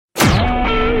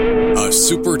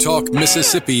SuperTalk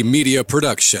Mississippi media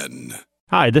production.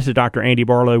 Hi, this is Dr. Andy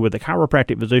Barlow with the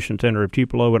Chiropractic Physician Center of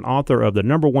Tupelo and author of the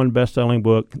 #1 best-selling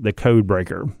book, The Code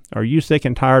Breaker. Are you sick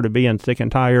and tired of being sick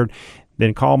and tired?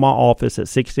 Then call my office at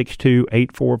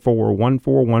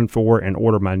 662-844-1414 and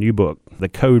order my new book, The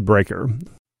Code Breaker.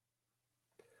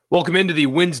 Welcome into the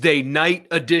Wednesday night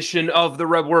edition of the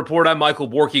Rebel Report. I'm Michael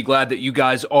Borky. Glad that you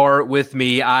guys are with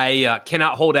me. I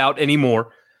cannot hold out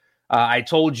anymore. I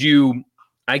told you,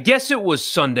 I guess it was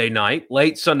Sunday night,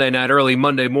 late Sunday night, early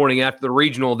Monday morning after the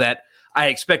regional, that I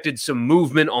expected some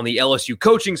movement on the LSU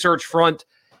coaching search front,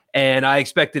 and I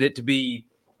expected it to be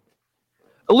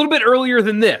a little bit earlier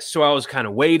than this. So I was kind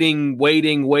of waiting,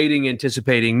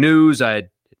 anticipating news.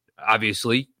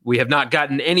 Obviously, we have not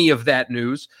gotten any of that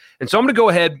news. And so I'm going to go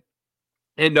ahead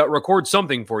and record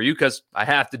something for you because I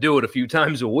have to do it a few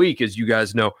times a week, as you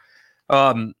guys know.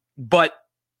 But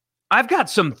I've got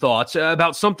some thoughts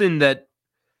about something that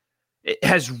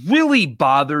has really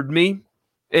bothered me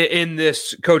in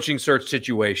this coaching search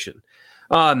situation.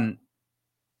 I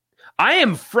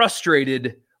am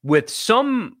frustrated with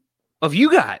some of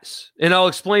you guys, and I'll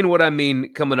explain what I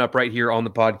mean coming up right here on the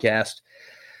podcast.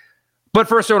 But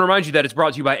first, I want to remind you that it's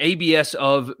brought to you by ABS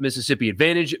of Mississippi,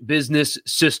 Advantage Business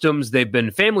Systems. They've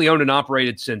been family-owned and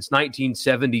operated since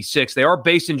 1976. They are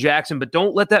based in Jackson, but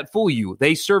don't let that fool you.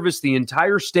 They service the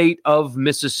entire state of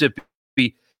Mississippi.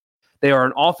 They are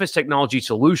an office technology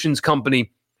solutions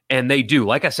company, and they do,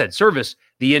 like I said, service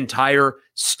the entire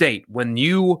state. When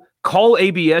you call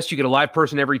ABS, you get a live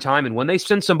person every time, and when they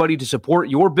send somebody to support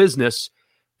your business,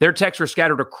 their texts are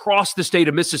scattered across the state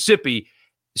of Mississippi.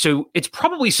 So it's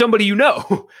probably somebody you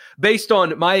know, based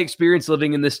on my experience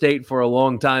living in this state for a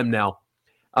long time now.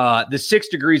 The 6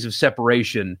 degrees of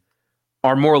separation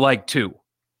are more like 2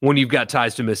 when you've got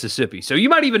ties to Mississippi. So you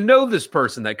might even know this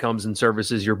person that comes and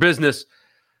services your business.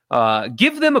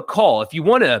 Give them a call. If you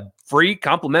want a free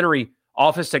complimentary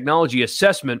office technology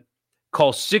assessment,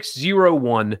 call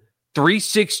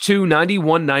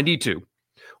 601-362-9192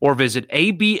 or visit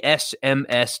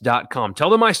absms.com. Tell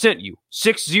them I sent you.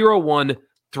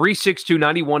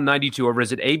 601-362-9192 or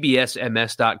visit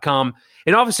absms.com.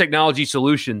 And Office Technology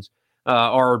Solutions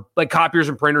are like copiers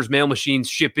and printers, mail machines,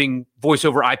 shipping, voice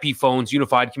over IP phones,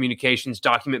 unified communications,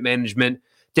 document management,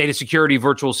 data security,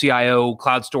 virtual CIO,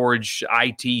 cloud storage,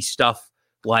 IT, stuff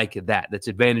like that. That's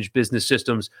Advantage Business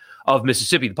Systems of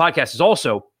Mississippi. The podcast is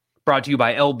also brought to you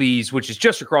by LB's, which is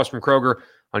just across from Kroger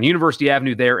on University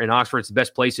Avenue there in Oxford. It's the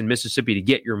best place in Mississippi to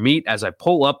get your meat. As I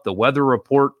pull up the weather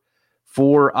report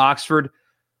for Oxford,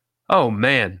 oh,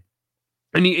 man.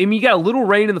 And you got a little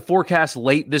rain in the forecast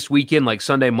late this weekend, like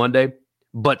Sunday, Monday.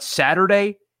 But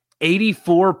Saturday,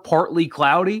 84, partly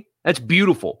cloudy. That's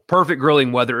beautiful. Perfect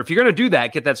grilling weather. If you're going to do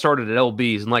that, get that started at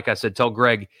LB's. And like I said, tell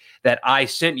Greg that I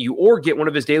sent you, or get one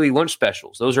of his daily lunch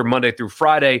specials. Those are Monday through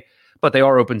Friday, but they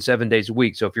are open 7 days a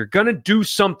week. So if you're going to do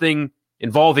something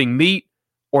involving meat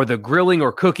or the grilling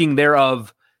or cooking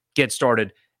thereof, get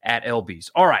started at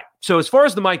LB's. All right. So as far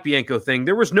as the Mike Bianco thing,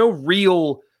 there was no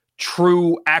real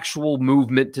true actual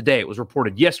movement today. It was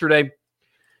reported yesterday.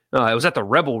 It was at the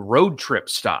Rebel road trip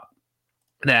stop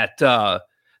that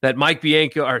Mike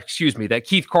Bianco, or excuse me, that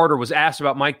Keith Carter was asked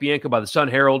about Mike Bianco by the Sun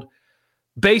Herald.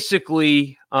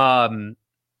 Basically nothing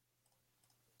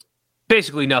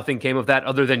came of that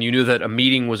other than you knew that a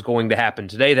meeting was going to happen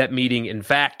today. That meeting, in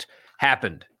fact,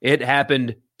 happened. It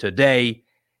happened today,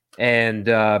 and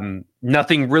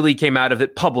nothing really came out of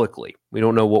it publicly. We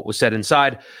don't know what was said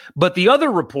inside. But the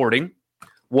other reporting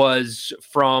was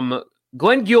from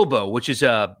Glenn Guilbeau, which is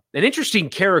an interesting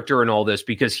character in all this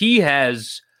because he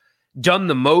has done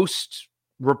the most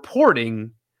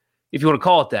reporting, if you want to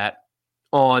call it that,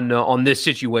 on this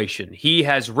situation. He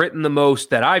has written the most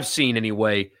that I've seen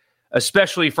anyway,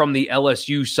 especially from the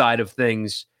LSU side of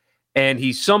things. And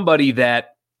he's somebody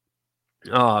that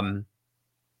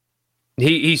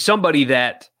he's somebody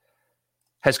that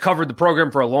has covered the program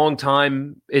for a long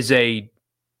time, is a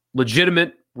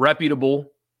legitimate, reputable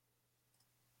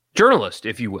journalist,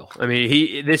 if you will. I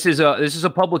mean, this is a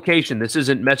publication. This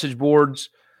isn't message boards.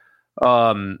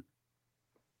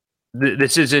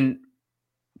 This isn't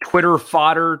Twitter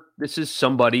fodder. This is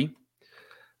somebody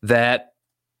that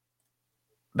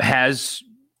has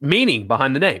meaning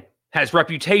behind the name, has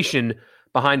reputation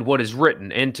behind what is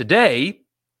written. And today,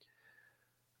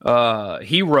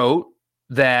 he wrote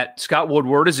that Scott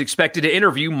Woodward is expected to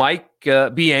interview Mike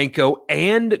Bianco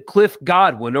and Cliff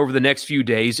Godwin over the next few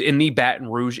days in the Baton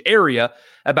Rouge area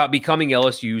about becoming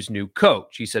LSU's new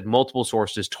coach. He said multiple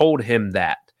sources told him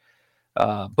that.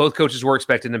 Both coaches were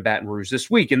expected in Baton Rouge this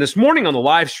week. And this morning on the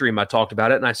live stream, I talked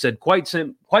about it, and I said quite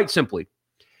simply,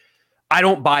 I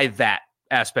don't buy that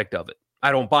aspect of it.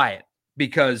 I don't buy it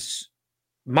because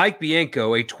Mike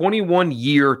Bianco, a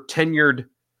 21-year tenured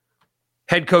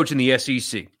head coach in the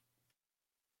SEC,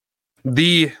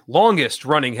 the longest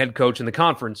running head coach in the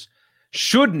conference,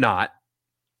 should not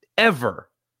ever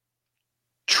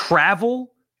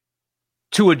travel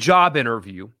to a job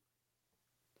interview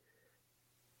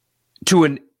to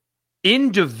an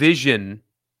in-division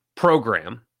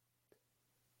program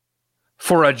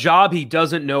for a job he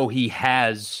doesn't know he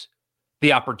has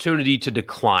the opportunity to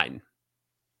decline.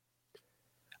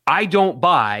 I didn't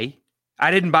buy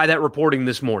that reporting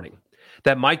this morning,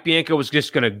 that Mike Bianco was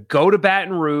just going to go to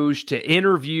Baton Rouge to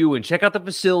interview and check out the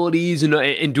facilities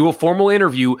and do a formal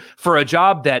interview for a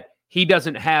job that he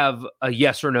doesn't have a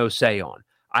yes or no say on.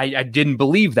 I didn't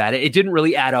believe that. It didn't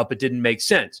really add up. It didn't make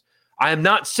sense. I am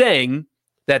not saying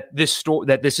that this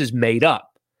is made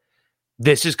up.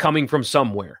 This is coming from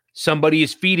somewhere. Somebody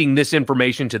is feeding this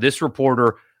information to this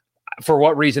reporter. For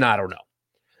what reason, I don't know.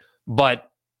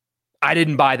 But I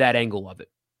didn't buy that angle of it.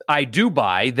 I do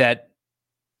buy that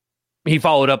he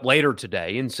followed up later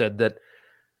today and said that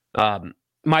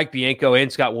Mike Bianco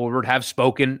and Scott Woodward have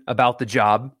spoken about the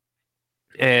job.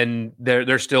 And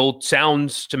there still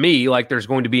sounds to me like there's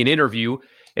going to be an interview.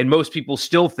 And most people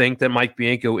still think that Mike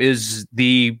Bianco is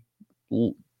the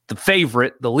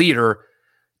favorite, the leader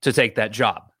to take that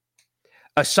job.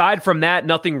 Aside from that,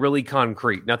 nothing really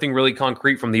concrete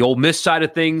from the Ole Miss side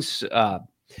of things.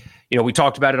 We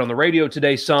talked about it on the radio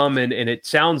today some, and it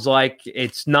sounds like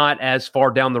it's not as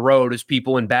far down the road as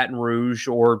people in Baton Rouge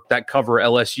or that cover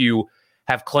LSU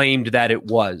have claimed that it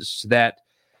was, that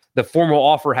the formal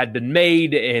offer had been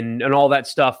made and all that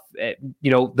stuff.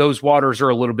 Those waters are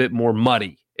a little bit more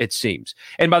muddy, it seems.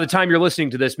 And by the time you're listening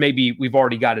to this, maybe we've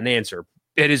already got an answer.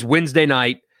 It is Wednesday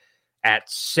night at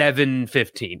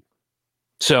 7:15.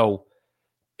 So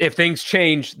if things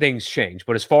change, things change.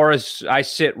 But as far as I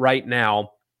sit right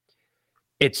now,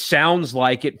 it feels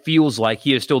like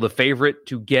he is still the favorite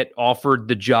to get offered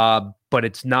the job, but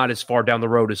it's not as far down the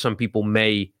road as some people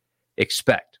may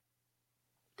expect.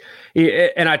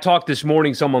 And I talked this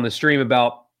morning some on the stream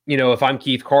about, if I'm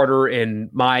Keith Carter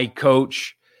and my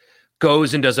coach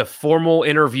goes and does a formal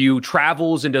interview,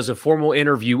 travels and does a formal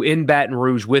interview in Baton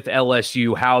Rouge with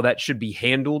LSU, how that should be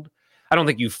handled. I don't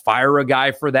think you fire a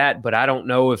guy for that, but I don't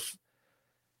know if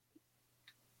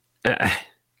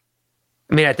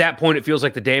at that point, it feels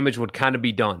like the damage would kind of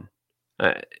be done.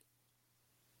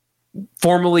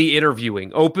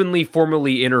 Openly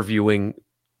formally interviewing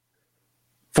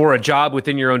for a job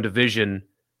within your own division,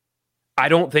 I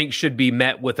don't think should be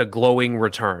met with a glowing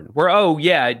return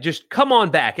where, just come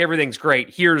on back. Everything's great.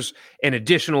 Here's an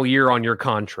additional year on your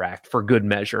contract for good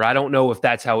measure. I don't know if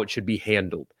that's how it should be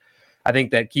handled. I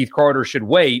think that Keith Carter should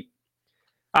wait.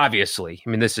 Obviously,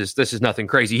 this is nothing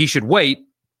crazy. He should wait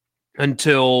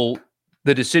until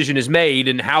the decision is made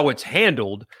and how it's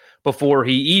handled before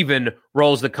he even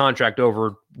rolls the contract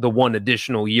over the one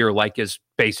additional year, like is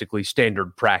basically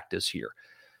standard practice here.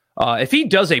 If he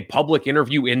does a public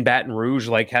interview in Baton Rouge,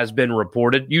 like has been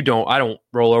reported, I don't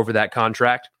roll over that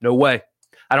contract. No way.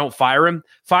 I don't fire him.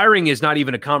 Firing is not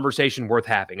even a conversation worth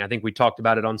having. I think we talked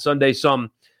about it on Sunday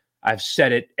some. I've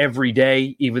said it every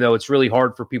day, even though it's really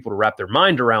hard for people to wrap their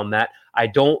mind around that. I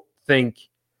don't think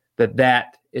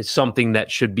that is something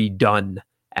that should be done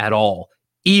at all,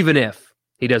 even if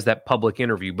he does that public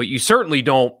interview. But you certainly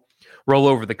don't roll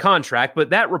over the contract. But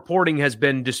that reporting has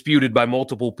been disputed by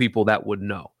multiple people that would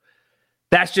know.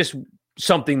 That's just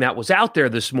something that was out there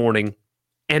this morning,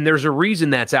 and there's a reason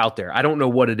that's out there. I don't know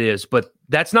what it is, but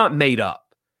that's not made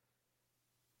up.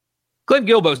 Glenn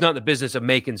Guilbeau's not in the business of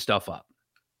making stuff up.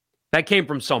 That came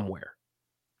from somewhere.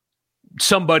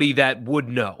 Somebody that would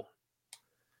know.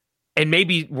 And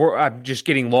maybe I'm just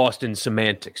getting lost in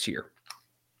semantics here.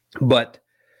 But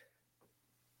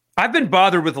I've been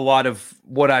bothered with a lot of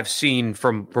what I've seen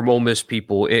from Ole Miss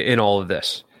people in all of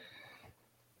this.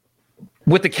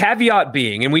 With the caveat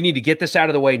being, and we need to get this out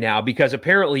of the way now, because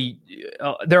apparently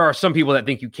there are some people that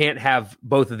think you can't have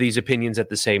both of these opinions at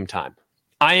the same time.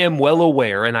 I am well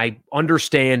aware, and I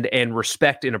understand and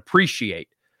respect and appreciate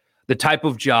the type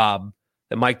of job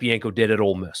that Mike Bianco did at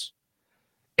Ole Miss.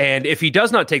 And if he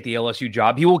does not take the LSU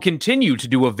job, he will continue to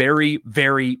do a very,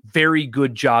 very, very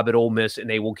good job at Ole Miss, and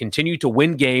they will continue to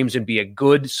win games and be a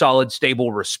good, solid,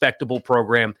 stable, respectable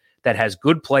program that has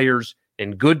good players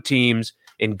and good teams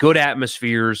and good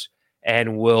atmospheres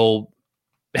and will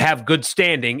have good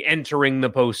standing entering the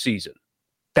postseason.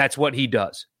 That's what he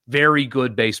does. Very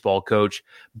good baseball coach,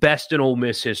 best in Ole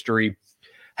Miss history,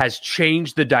 has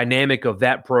changed the dynamic of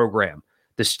that program.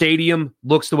 The stadium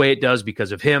looks the way it does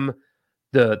because of him.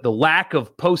 the lack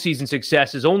of postseason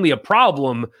success is only a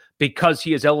problem because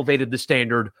he has elevated the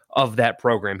standard of that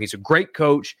program. He's a great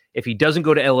coach. If he doesn't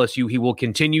go to LSU, he will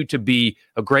continue to be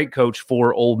a great coach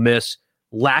for Ole Miss,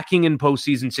 lacking in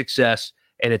postseason success,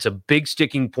 and it's a big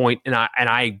sticking point. And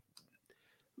I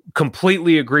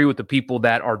completely agree with the people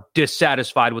that are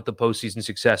dissatisfied with the postseason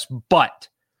success, but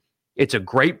it's a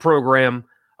great program,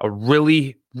 a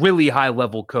really, really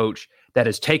high-level coach that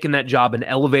has taken that job and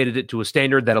elevated it to a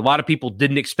standard that a lot of people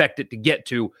didn't expect it to get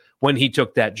to when he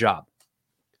took that job.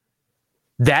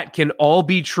 That can all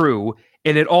be true,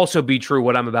 and it also be true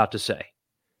what I'm about to say.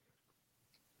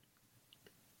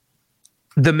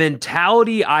 The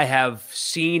mentality I have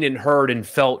seen and heard and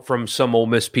felt from some Ole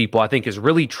Miss people, I think, is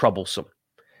really troublesome.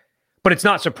 But it's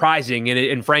not surprising,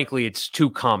 and frankly, it's too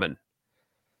common.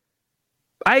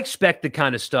 I expect the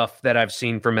kind of stuff that I've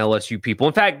seen from LSU people.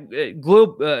 In fact,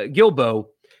 Gilbo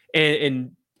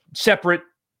and separate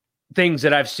things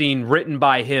that I've seen written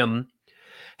by him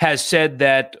has said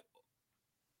that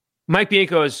Mike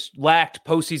Bianco has lacked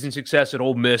postseason success at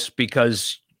Ole Miss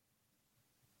because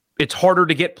it's harder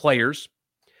to get players,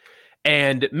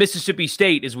 and Mississippi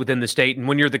State is within the state, and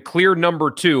when you're the clear number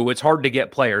 2, it's hard to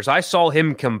get players. I saw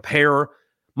him compare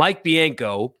Mike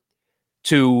Bianco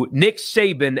to Nick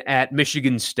Saban at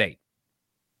Michigan State,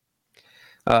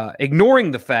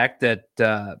 ignoring the fact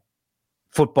that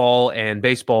football and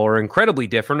baseball are incredibly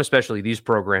different, especially these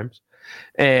programs.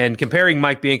 And comparing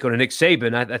Mike Bianco to Nick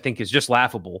Saban, I think is just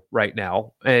laughable right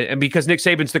now. And because Nick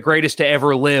Saban's the greatest to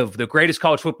ever live, the greatest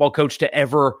college football coach to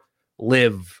ever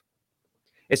live.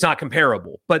 It's not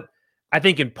comparable. But I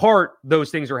think in part those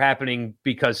things are happening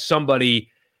because somebody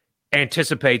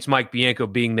anticipates Mike Bianco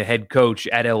being the head coach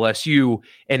at LSU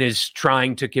and is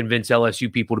trying to convince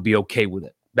LSU people to be okay with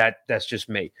it. That's just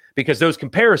me. Because those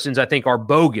comparisons, I think, are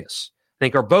bogus.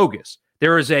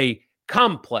 There is a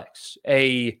complex,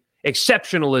 a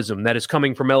exceptionalism that is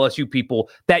coming from LSU people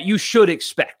that you should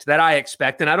expect, that I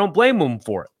expect, and I don't blame them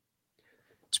for it.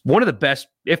 It's one of the best,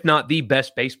 if not the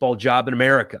best, baseball job in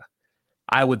America.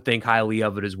 I would think highly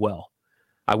of it as well.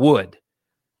 I would.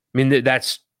 I mean,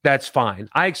 that's fine.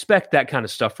 I expect that kind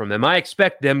of stuff from them. I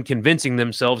expect them convincing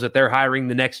themselves that they're hiring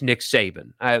the next Nick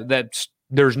Saban.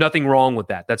 There's nothing wrong with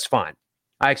that. That's fine.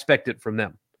 I expect it from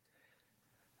them.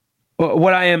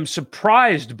 What I am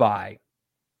surprised by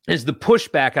is the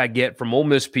pushback I get from Ole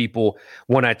Miss people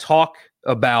when I talk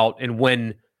about and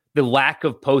when the lack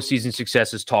of postseason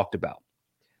success is talked about.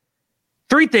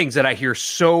 3 things that I hear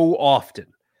so often.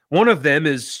 One of them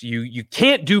is you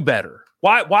can't do better.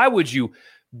 Why would you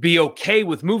be okay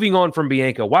with moving on from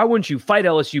Bianco? Why wouldn't you fight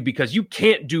LSU? Because you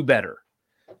can't do better.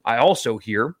 I also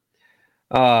hear,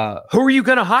 who are you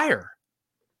going to hire?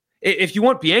 If you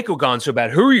want Bianco gone so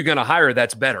bad, who are you going to hire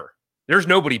that's better? There's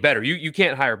nobody better. You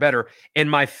can't hire better. And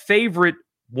my favorite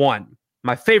one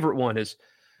is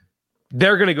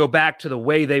they're going to go back to the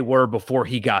way they were before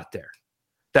he got there.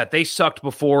 That they sucked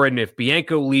before, and if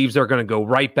Bianco leaves, they're going to go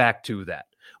right back to that.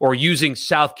 Or using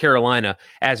South Carolina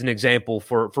as an example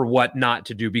for what not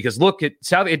to do. Because look, it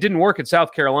didn't work at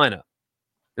South Carolina.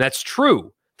 That's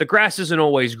true. The grass isn't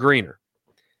always greener.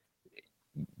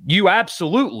 You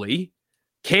absolutely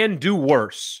can do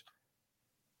worse.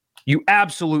 You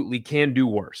absolutely can do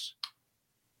worse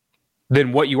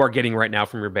than what you are getting right now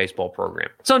from your baseball program.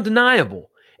 It's undeniable.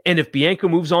 And if Bianco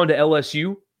moves on to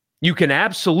LSU, you can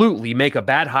absolutely make a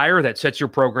bad hire that sets your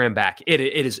program back. It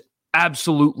is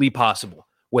absolutely possible.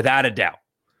 Without a doubt.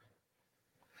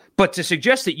 But to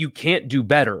suggest that you can't do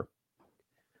better,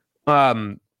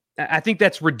 I think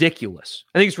that's ridiculous.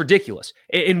 I think it's ridiculous.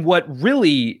 And what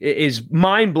really is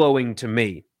mind-blowing to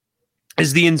me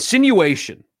is the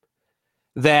insinuation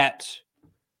that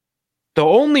the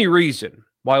only reason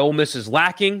why Ole Miss is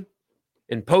lacking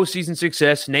in postseason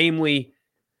success, namely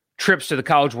trips to the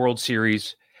College World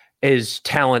Series, is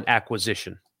talent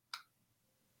acquisition.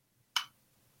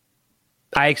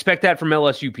 I expect that from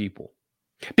LSU people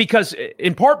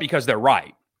in part because they're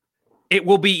right. It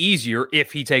will be easier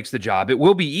if he takes the job. It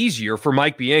will be easier for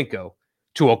Mike Bianco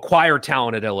to acquire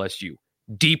talent at LSU.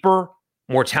 Deeper,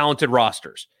 more talented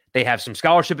rosters. They have some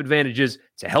scholarship advantages.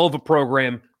 It's a hell of a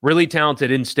program, really talented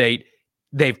in-state.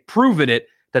 They've proven it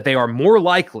that they are more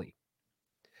likely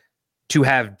to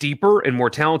have deeper and more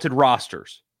talented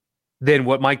rosters than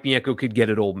what Mike Bianco could get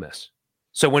at Ole Miss.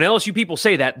 So when LSU people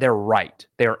say that, they're right.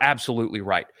 They are absolutely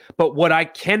right. But what I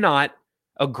cannot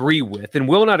agree with and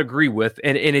will not agree with,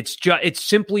 and it's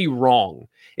simply wrong,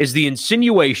 is the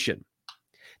insinuation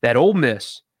that Ole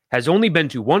Miss has only been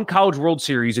to one College World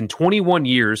Series in 21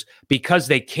 years because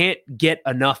they can't get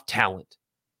enough talent.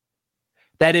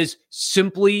 That is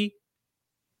simply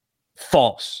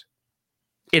false.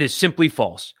 It is simply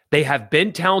false. They have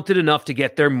been talented enough to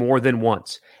get there more than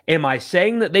once. Am I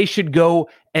saying that they should go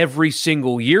every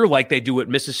single year like they do at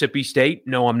Mississippi State?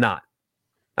 No, I'm not.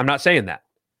 I'm not saying that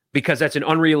because that's an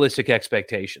unrealistic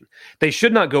expectation. They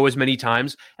should not go as many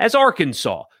times as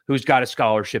Arkansas, who's got a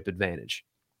scholarship advantage,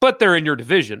 but they're in your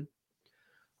division.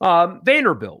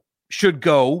 Vanderbilt should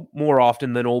go more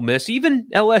often than Ole Miss, even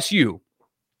LSU.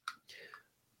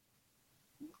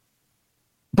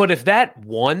 But if that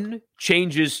 1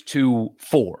 changes to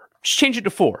 4, just change it to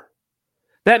 4.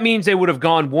 That means they would have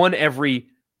gone 1 every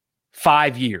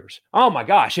 5 years. Oh my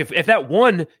gosh, if that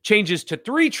 1 changes to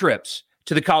 3 trips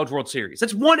to the College World Series,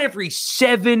 that's 1 every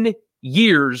 7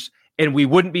 years, and we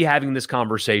wouldn't be having this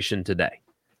conversation today.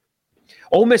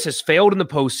 Ole Miss has failed in the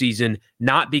postseason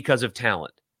not because of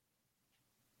talent.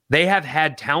 They have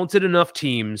had talented enough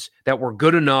teams that were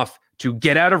good enough to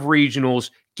get out of regionals,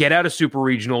 get out of super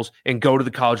regionals, and go to the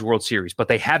College World Series, but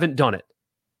they haven't done it.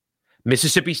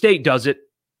 Mississippi State does it,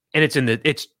 and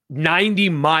it's 90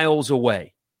 miles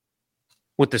away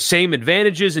with the same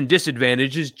advantages and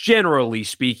disadvantages, generally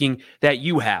speaking, that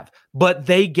you have. But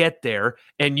they get there,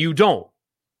 and you don't.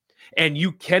 And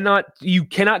you cannot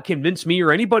convince me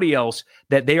or anybody else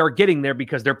that they are getting there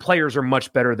because their players are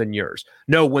much better than yours.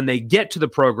 No, when they get to the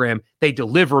program, they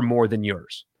deliver more than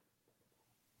yours.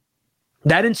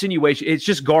 That insinuation, it's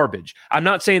just garbage. I'm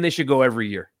not saying they should go every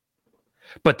year.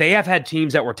 But they have had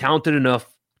teams that were talented enough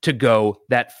to go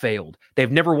that failed. They've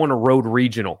never won a road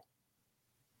regional.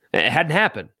 It hadn't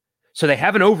happened. So they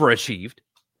haven't overachieved.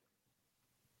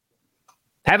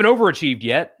 Haven't overachieved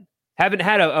yet. Haven't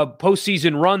had a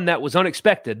postseason run that was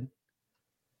unexpected.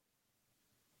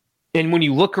 And when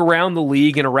you look around the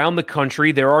league and around the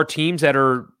country, there are teams that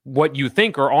are what you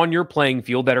think are on your playing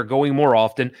field that are going more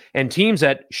often, and teams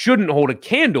that shouldn't hold a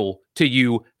candle to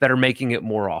you that are making it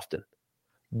more often.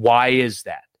 Why is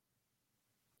that?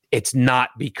 It's not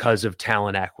because of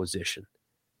talent acquisition.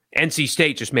 NC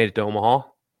State just made it to Omaha.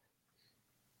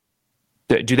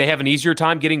 Do they have an easier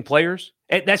time getting players?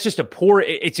 That's just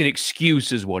it's an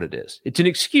excuse is what it is. It's an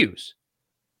excuse.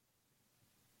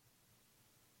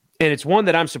 And it's one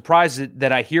that I'm surprised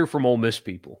that I hear from Ole Miss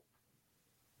people.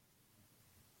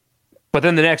 But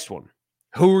then the next one,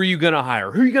 who are you going to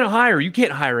hire? Who are you going to hire? You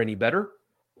can't hire any better.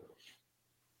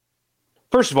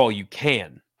 First of all, you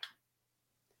can.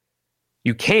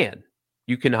 You can.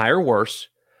 You can hire worse,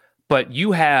 but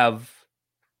you have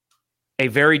a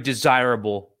very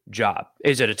desirable job.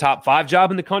 Is it a top 5 job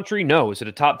in the country? No. Is it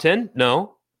a top 10?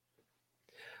 No.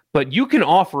 But you can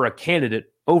offer a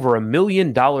candidate over $1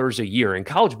 million a year. In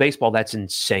college baseball, that's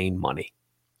insane money.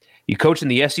 You coach in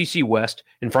the SEC West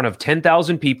in front of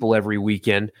 10,000 people every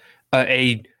weekend,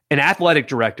 an athletic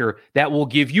director that will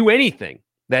give you anything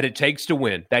that it takes to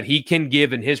win, that he can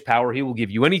give in his power. He will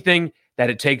give you anything that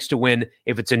it takes to win.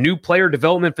 If it's a new player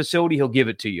development facility, he'll give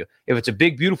it to you. If it's a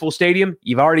big, beautiful stadium,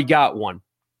 you've already got one.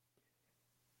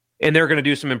 And they're going to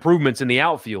do some improvements in the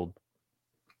outfield.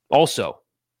 Also,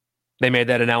 they made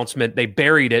that announcement. They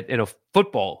buried it in a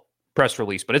football press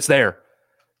release, but it's there.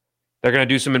 They're going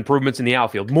to do some improvements in the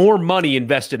outfield. More money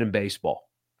invested in baseball.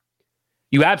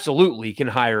 You absolutely can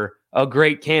hire a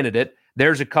great candidate.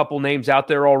 There's a couple names out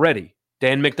there already.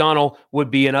 Dan McDonnell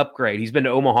would be an upgrade. He's been to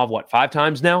Omaha, 5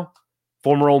 times now?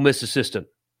 Former Ole Miss assistant.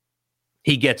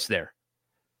 He gets there.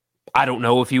 I don't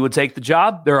know if he would take the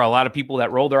job. There are a lot of people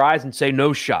that roll their eyes and say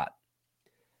no shot.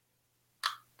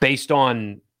 Based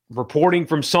on reporting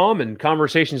from some and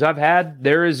conversations I've had,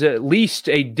 there is at least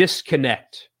a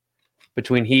disconnect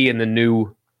between he and the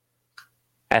new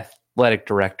athletic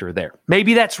director there.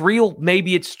 Maybe that's real.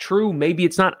 Maybe it's true. Maybe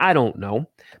it's not. I don't know.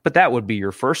 But that would be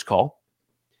your first call.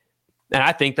 And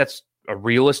I think that's a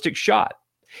realistic shot.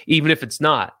 Even if it's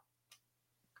not.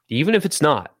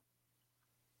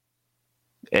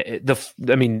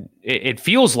 It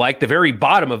feels like the very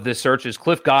bottom of this search is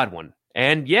Cliff Godwin.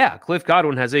 And yeah, Cliff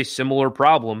Godwin has a similar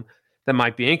problem that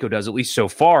Mike Bianco does, at least so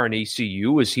far in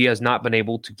ECU, is he has not been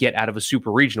able to get out of a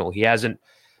super regional. He hasn't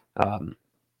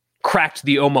cracked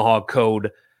the Omaha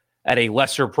code at a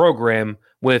lesser program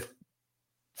with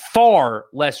far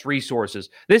less resources.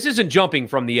 This isn't jumping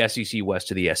from the SEC West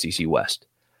to the SEC West.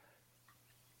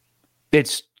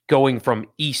 It's going from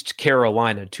East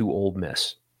Carolina to Ole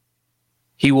Miss.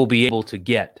 He will be able to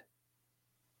get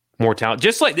more talent.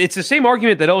 Just like it's the same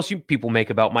argument that LSU people make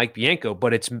about Mike Bianco,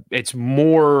 but it's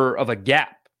more of a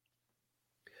gap.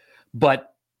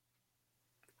 But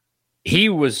he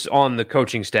was on the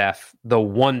coaching staff the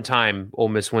one time Ole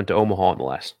Miss went to Omaha in the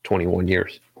last 21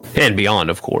 years and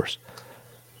beyond, of course.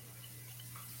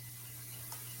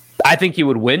 I think he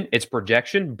would win. It's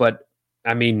projection, but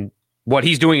I mean, what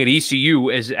he's doing at ECU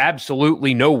is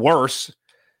absolutely no worse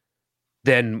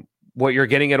than what you're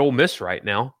getting at Ole Miss right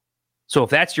now. So if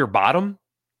that's your bottom,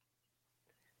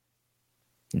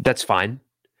 that's fine,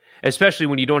 especially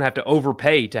when you don't have to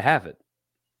overpay to have it.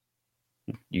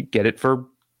 You get it for a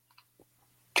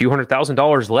few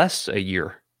 $100,000 less a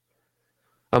year,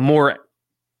 a more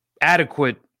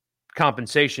adequate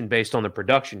compensation based on the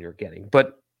production you're getting.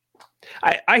 But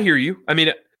I hear you. I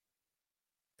mean,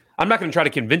 I'm not going to try to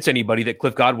convince anybody that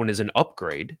Cliff Godwin is an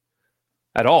upgrade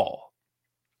at all.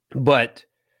 But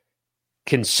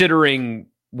considering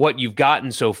what you've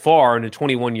gotten so far in a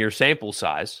 21-year sample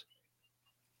size,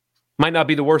 might not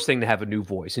be the worst thing to have a new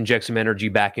voice, inject some energy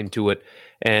back into it,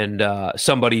 and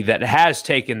somebody that has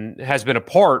been a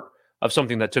part of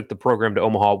something that took the program to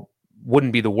Omaha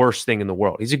wouldn't be the worst thing in the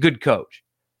world. He's a good coach.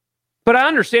 But I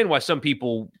understand why some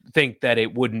people think that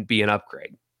it wouldn't be an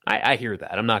upgrade. I hear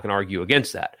that. I'm not going to argue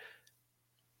against that.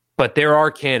 But there are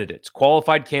candidates,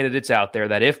 qualified candidates out there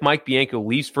that if Mike Bianco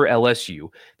leaves for LSU,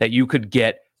 that you could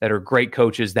get that are great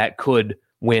coaches that could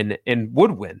win and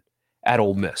would win at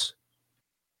Ole Miss.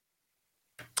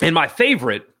 And my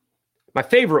favorite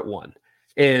one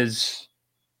is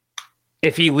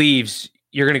if he leaves,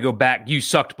 you're going to go back. You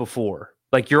sucked before.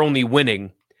 Like you're only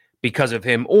winning because of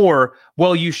him. Or,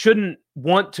 well, you shouldn't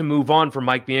want to move on from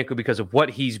Mike Bianco because of what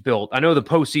he's built. I know the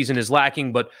postseason is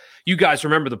lacking, but you guys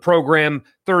remember the program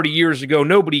 30 years ago.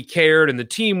 Nobody cared and the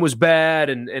team was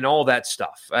bad and all that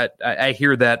stuff. I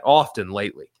hear that often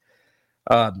lately.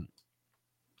 And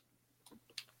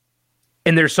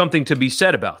there's something to be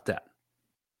said about that.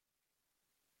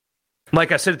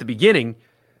 Like I said at the beginning,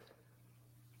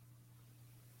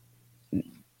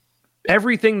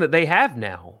 everything that they have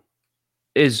now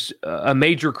is a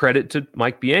major credit to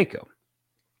Mike Bianco.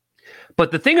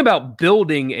 But the thing about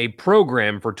building a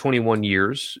program for 21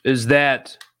 years is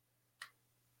that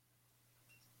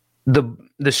the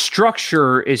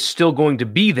structure is still going to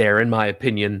be there, in my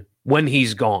opinion, when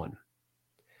he's gone.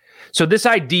 So this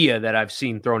idea that I've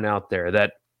seen thrown out there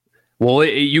that, well,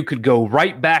 you could go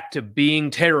right back to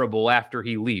being terrible after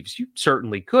he leaves. You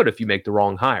certainly could if you make the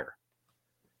wrong hire.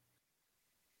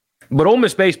 But Ole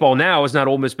Miss baseball now is not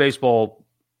Ole Miss baseball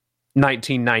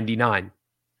 1999.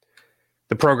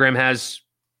 The program has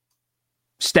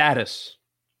status,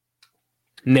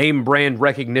 name brand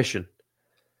recognition,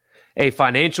 a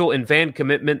financial and fan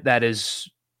commitment that is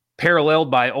paralleled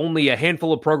by only a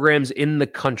handful of programs in the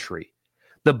country.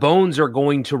 The bones are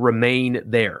going to remain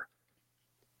there.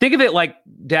 Think of it like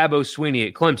Dabo Swinney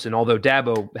at Clemson, although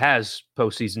Dabo has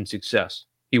postseason success.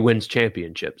 He wins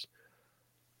championships.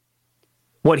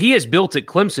 What he has built at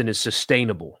Clemson is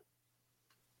sustainable.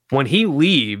 When he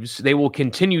leaves, they will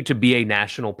continue to be a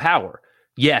national power.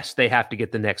 Yes, they have to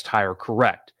get the next hire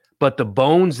correct. But the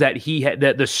bones that he had,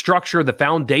 the structure, the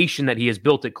foundation that he has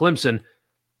built at Clemson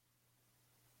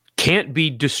can't be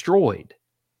destroyed.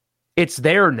 It's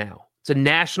there now. It's a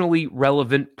nationally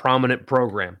relevant, prominent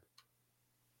program.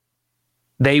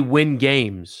 They win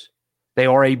games. They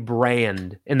are a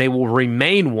brand, and they will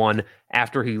remain one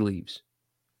after he leaves.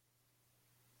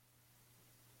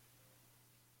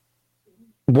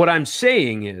 What I'm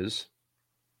saying is,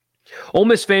 Ole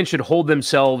Miss fans should hold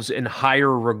themselves in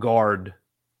higher regard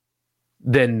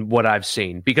than what I've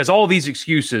seen. Because all these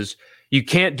excuses, you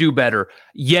can't do better.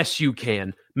 Yes, you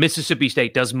can. Mississippi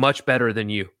State does much better than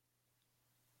you.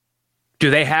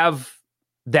 Do they have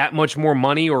that much more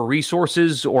money or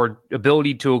resources or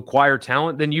ability to acquire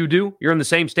talent than you do? You're in the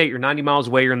same state. You're 90 miles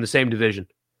away. You're in the same division.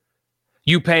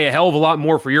 You pay a hell of a lot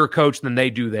more for your coach than they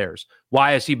do theirs.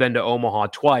 Why has he been to Omaha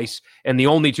twice and the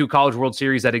only two College World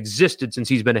Series that existed since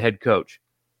he's been a head coach?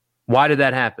 Why did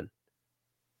that happen?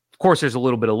 Of course, there's a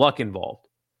little bit of luck involved.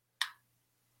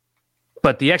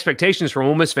 But the expectations from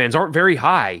Ole Miss fans aren't very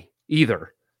high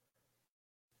either.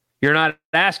 You're not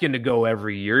asking to go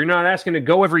every year. You're not asking to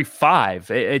go every 5.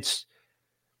 It's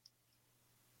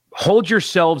hold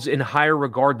yourselves in higher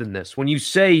regard than this. When you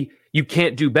say you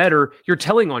can't do better, you're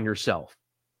telling on yourself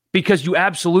because you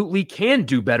absolutely can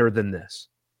do better than this.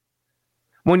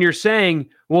 When you're saying,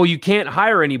 well, you can't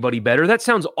hire anybody better, that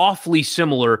sounds awfully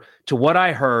similar to what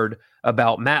I heard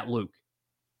about Matt Luke,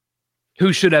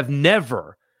 who should have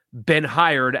never been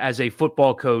hired as a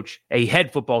football coach, a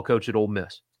head football coach at Ole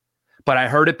Miss. But I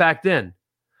heard it back then.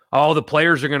 Oh, the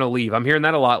players are going to leave. I'm hearing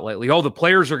that a lot lately. Oh, the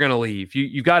players are going to leave.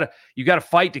 You got to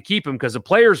fight to keep them because the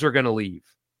players are going to leave.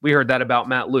 We heard that about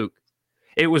Matt Luke.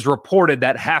 It was reported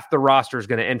that half the roster is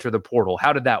going to enter the portal.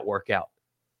 How did that work out?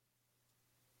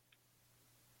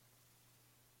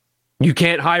 You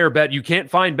can't hire better. You can't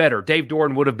find better. Dave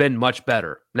Doran would have been much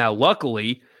better. Now,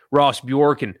 luckily, Ross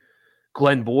Bjork and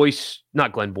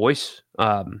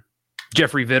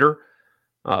Jeffrey Vitter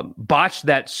botched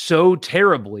that so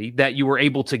terribly that you were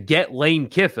able to get Lane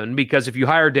Kiffin, because if you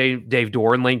hire Dave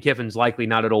Doran, Lane Kiffin's likely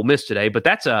not at Ole Miss today, but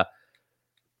that's an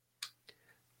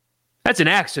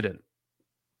accident.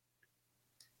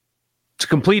 It's a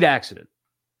complete accident.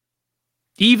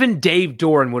 Even Dave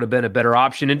Doran would have been a better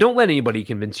option, and don't let anybody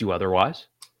convince you otherwise.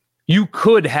 You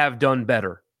could have done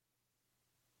better.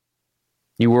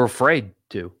 You were afraid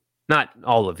to. Not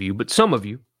all of you, but some of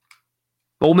you.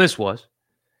 Ole Miss was.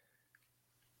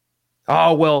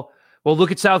 Oh, well,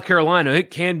 look at South Carolina. It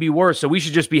can be worse, so we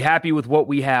should just be happy with what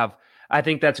we have. I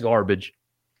think that's garbage.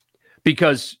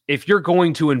 Because if you're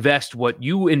going to invest what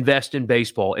you invest in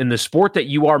baseball, in the sport that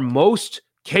you are most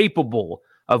capable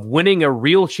of winning a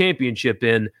real championship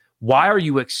in, why are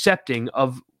you accepting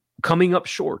of coming up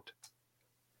short?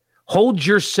 Hold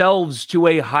yourselves to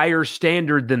a higher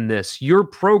standard than this. Your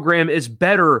program is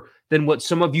better than what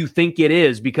some of you think it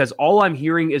is, because all I'm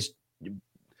hearing is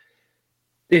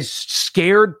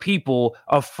scared people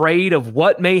afraid of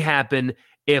what may happen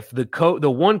if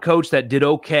the one coach that did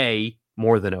okay,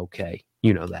 more than okay,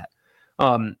 you know that.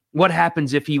 What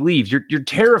happens if he leaves? You're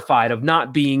terrified of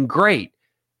not being great.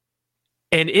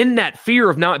 And in that fear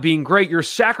of not being great, you're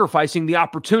sacrificing the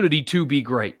opportunity to be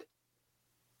great.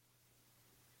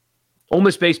 Ole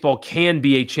Miss baseball can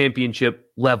be a championship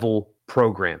level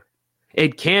program.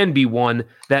 It can be one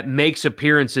that makes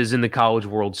appearances in the College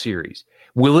World Series.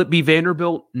 Will it be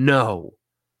Vanderbilt? No.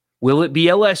 Will it be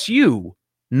LSU?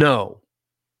 No.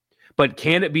 But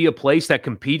can it be a place that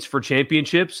competes for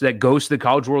championships, that goes to the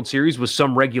College World Series with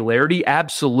some regularity?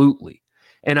 Absolutely.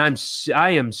 And I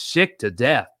am sick to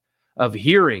death of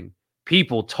hearing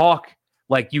people talk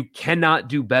like you cannot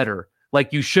do better,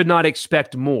 like you should not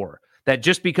expect more, that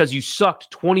just because you sucked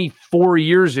 24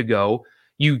 years ago,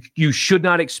 you should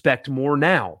not expect more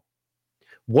now.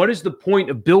 What is the point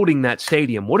of building that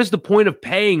stadium? What is the point of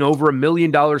paying over $1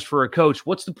 million for a coach?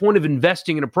 What's the point of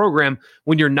investing in a program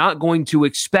when you're not going to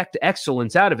expect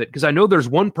excellence out of it? Because I know there's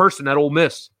one person at Ole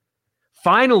Miss.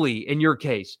 Finally, in your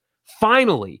case,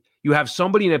 finally, you have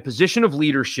somebody in a position of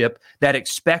leadership that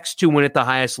expects to win at the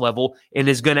highest level and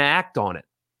is going to act on it.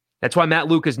 That's why Matt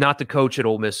Luke is not the coach at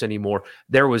Ole Miss anymore.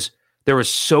 There was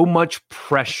so much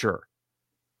pressure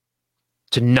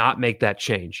to not make that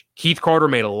change. Keith Carter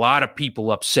made a lot of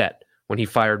people upset when he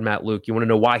fired Matt Luke. You want to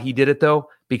know why he did it, though?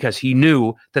 Because he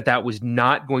knew that was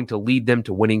not going to lead them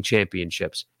to winning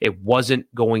championships. It wasn't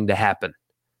going to happen.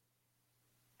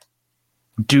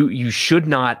 You should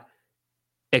not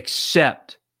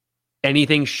accept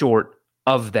anything short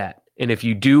of that. And if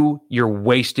you do, you're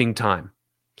wasting time.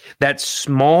 That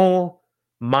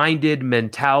small-minded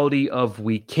mentality of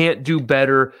we can't do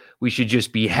better, we should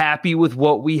just be happy with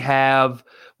what we have.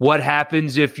 What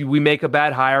happens if we make a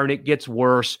bad hire and it gets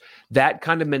worse? That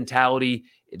kind of mentality,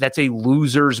 that's a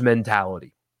loser's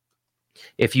mentality.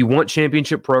 If you want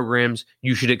championship programs,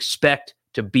 you should expect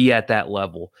to be at that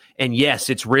level. And yes,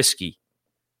 it's risky.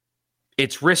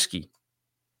 It's risky.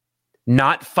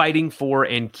 Not fighting for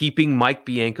and keeping Mike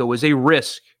Bianco is a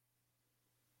risk.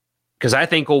 Because I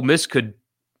think Ole Miss could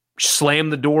slam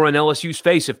the door on LSU's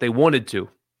face if they wanted to.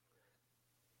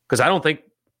 Because I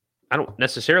don't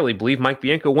necessarily believe Mike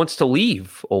Bianco wants to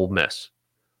leave Ole Miss.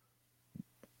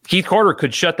 Keith Carter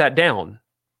could shut that down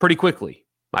pretty quickly,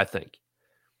 I think.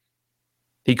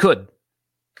 He could.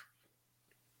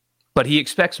 But he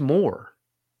expects more.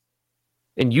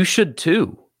 And you should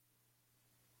too.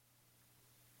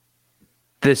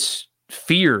 This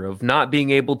fear of not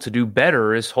being able to do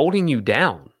better is holding you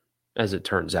down, as it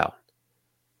turns out.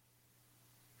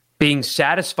 Being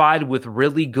satisfied with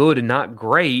really good and not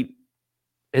great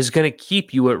is going to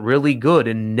keep you at really good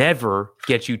and never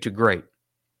get you to great.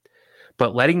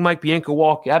 But letting Mike Bianco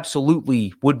walk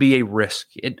absolutely would be a risk.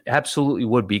 It absolutely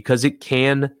would be, because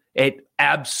it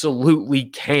absolutely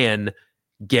can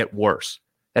get worse.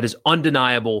 That is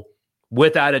undeniable,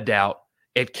 without a doubt.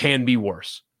 It can be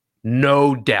worse.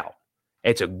 No doubt.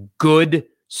 It's a good,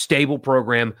 stable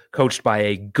program coached by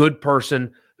a good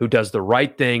person who does the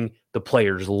right thing. The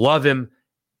players love him.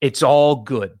 It's all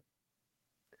good.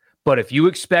 But if you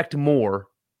expect more,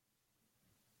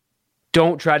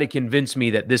 don't try to convince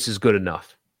me that this is good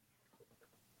enough.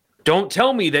 Don't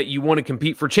tell me that you want to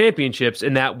compete for championships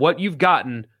and that what you've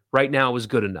gotten right now is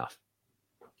good enough.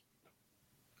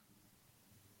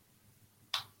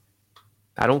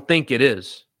 I don't think it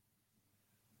is.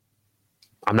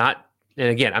 I'm not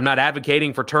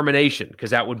advocating for termination, because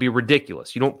that would be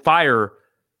ridiculous. You don't fire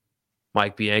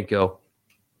Mike Bianco,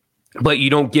 but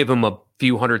you don't give him a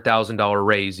few $100,000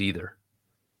 raise either.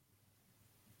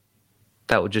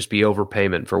 That would just be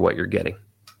overpayment for what you're getting.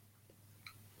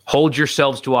 Hold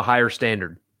yourselves to a higher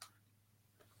standard.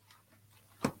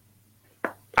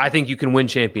 I think you can win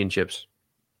championships.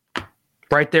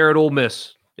 Right there at Ole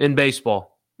Miss, in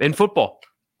baseball, in football.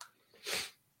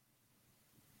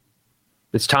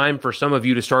 It's time for some of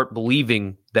you to start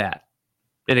believing that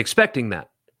and expecting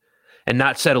that and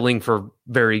not settling for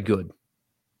very good.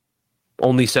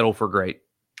 Only settle for great.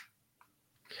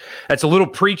 That's a little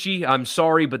preachy. I'm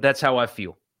sorry, but that's how I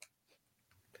feel.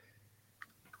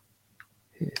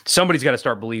 Somebody's got to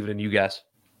start believing in you guys.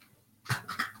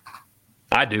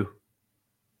 I do.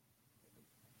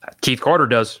 Keith Carter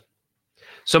does.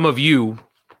 Some of you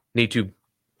need to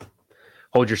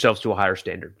hold yourselves to a higher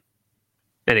standard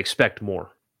and expect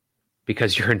more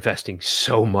because you're investing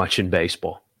so much in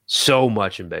baseball. So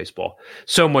much in baseball.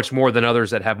 So much more than others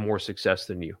that have more success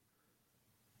than you.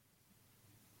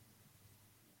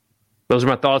 Those are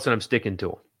my thoughts, and I'm sticking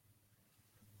to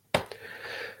them.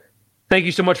 Thank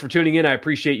you so much for tuning in. I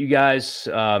appreciate you guys.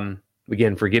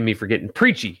 Again, forgive me for getting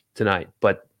preachy tonight,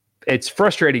 but it's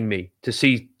frustrating me to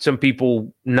see some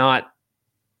people not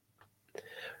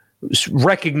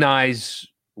recognize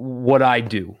what I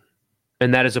do,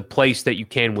 and that is a place that you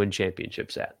can win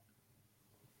championships at.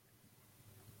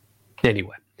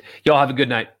 Anyway, y'all have a good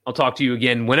night. I'll talk to you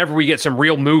again whenever we get some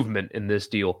real movement in this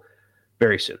deal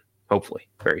very soon. Hopefully,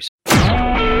 very soon.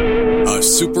 A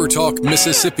SuperTalk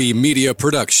Mississippi media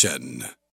production.